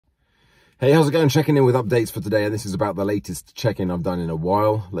Hey, how's it going? Checking in with updates for today, and this is about the latest check-in I've done in a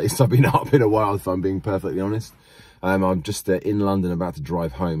while. Latest I've been up in a while, if I'm being perfectly honest. I'm just in London, about to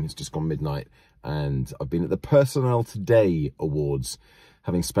drive home. It's just gone midnight, and I've been at the Personnel Today Awards,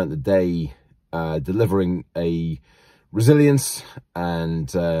 having spent the day delivering a resilience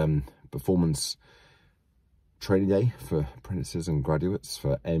and performance training day for apprentices and graduates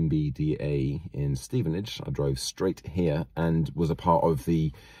for MBDA in Stevenage. I drove straight here and was a part of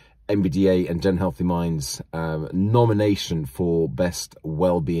the MBDA and Gen Healthy Minds nomination for Best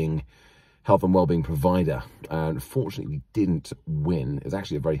Wellbeing, Health and Wellbeing Provider. Unfortunately, we didn't win. It was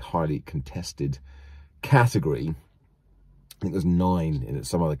actually a very highly contested category. I think there's 9 in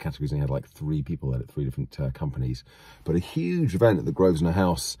some other categories, and they had like 3 people at 3 different companies. But a huge event at the Grosvenor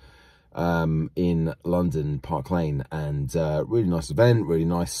House in London, Park Lane, and really nice event, really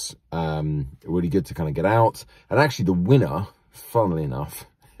nice, really good to kind of get out. And actually the winner, funnily enough,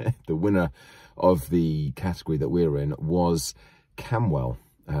 the winner of the category that we're in was Camwell,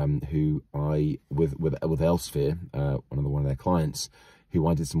 who I, with Elsevier, one of their clients, who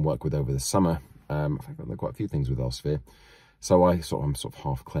I did some work with over the summer. In fact, I've done quite a few things with Elsevier. So I'm sort of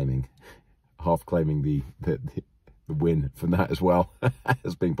half claiming the win from that as well,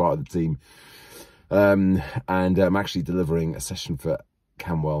 as being part of the team. And I'm actually delivering a session for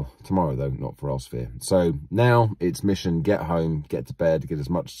Camwell tomorrow, though, not for Elsevier. So now it's mission: get home, get to bed, get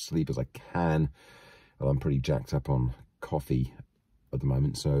as much sleep as I can. Well, I'm pretty jacked up on coffee at the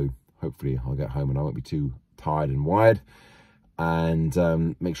moment, so hopefully I'll get home and I won't be too tired and wired,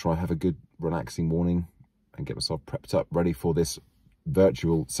 and make sure I have a good relaxing morning and get myself prepped up, ready for this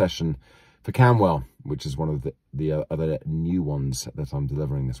virtual session for Camwell, which is one of the other new ones that I'm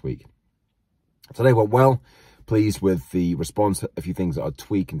delivering this week. Today went well. Pleased with the response. A few things that I'd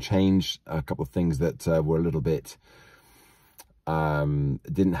tweak and change. A couple of things that were a little bit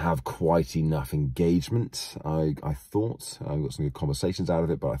didn't have quite enough engagement. I thought I got some good conversations out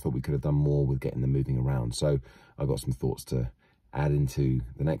of it, but I thought we could have done more with getting them moving around. So I've got some thoughts to add into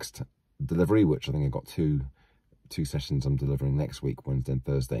the next delivery, which I think I've got two sessions I'm delivering next week, Wednesday and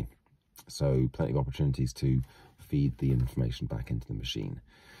Thursday. So plenty of opportunities to feed the information back into the machine.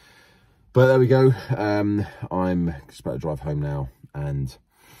 But there we go. I'm just about to drive home now and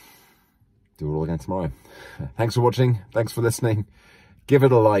do it all again tomorrow. Thanks for watching. Thanks for listening. Give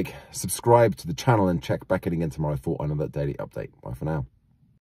it a like, subscribe to the channel, and check back in again tomorrow for another daily update. Bye for now.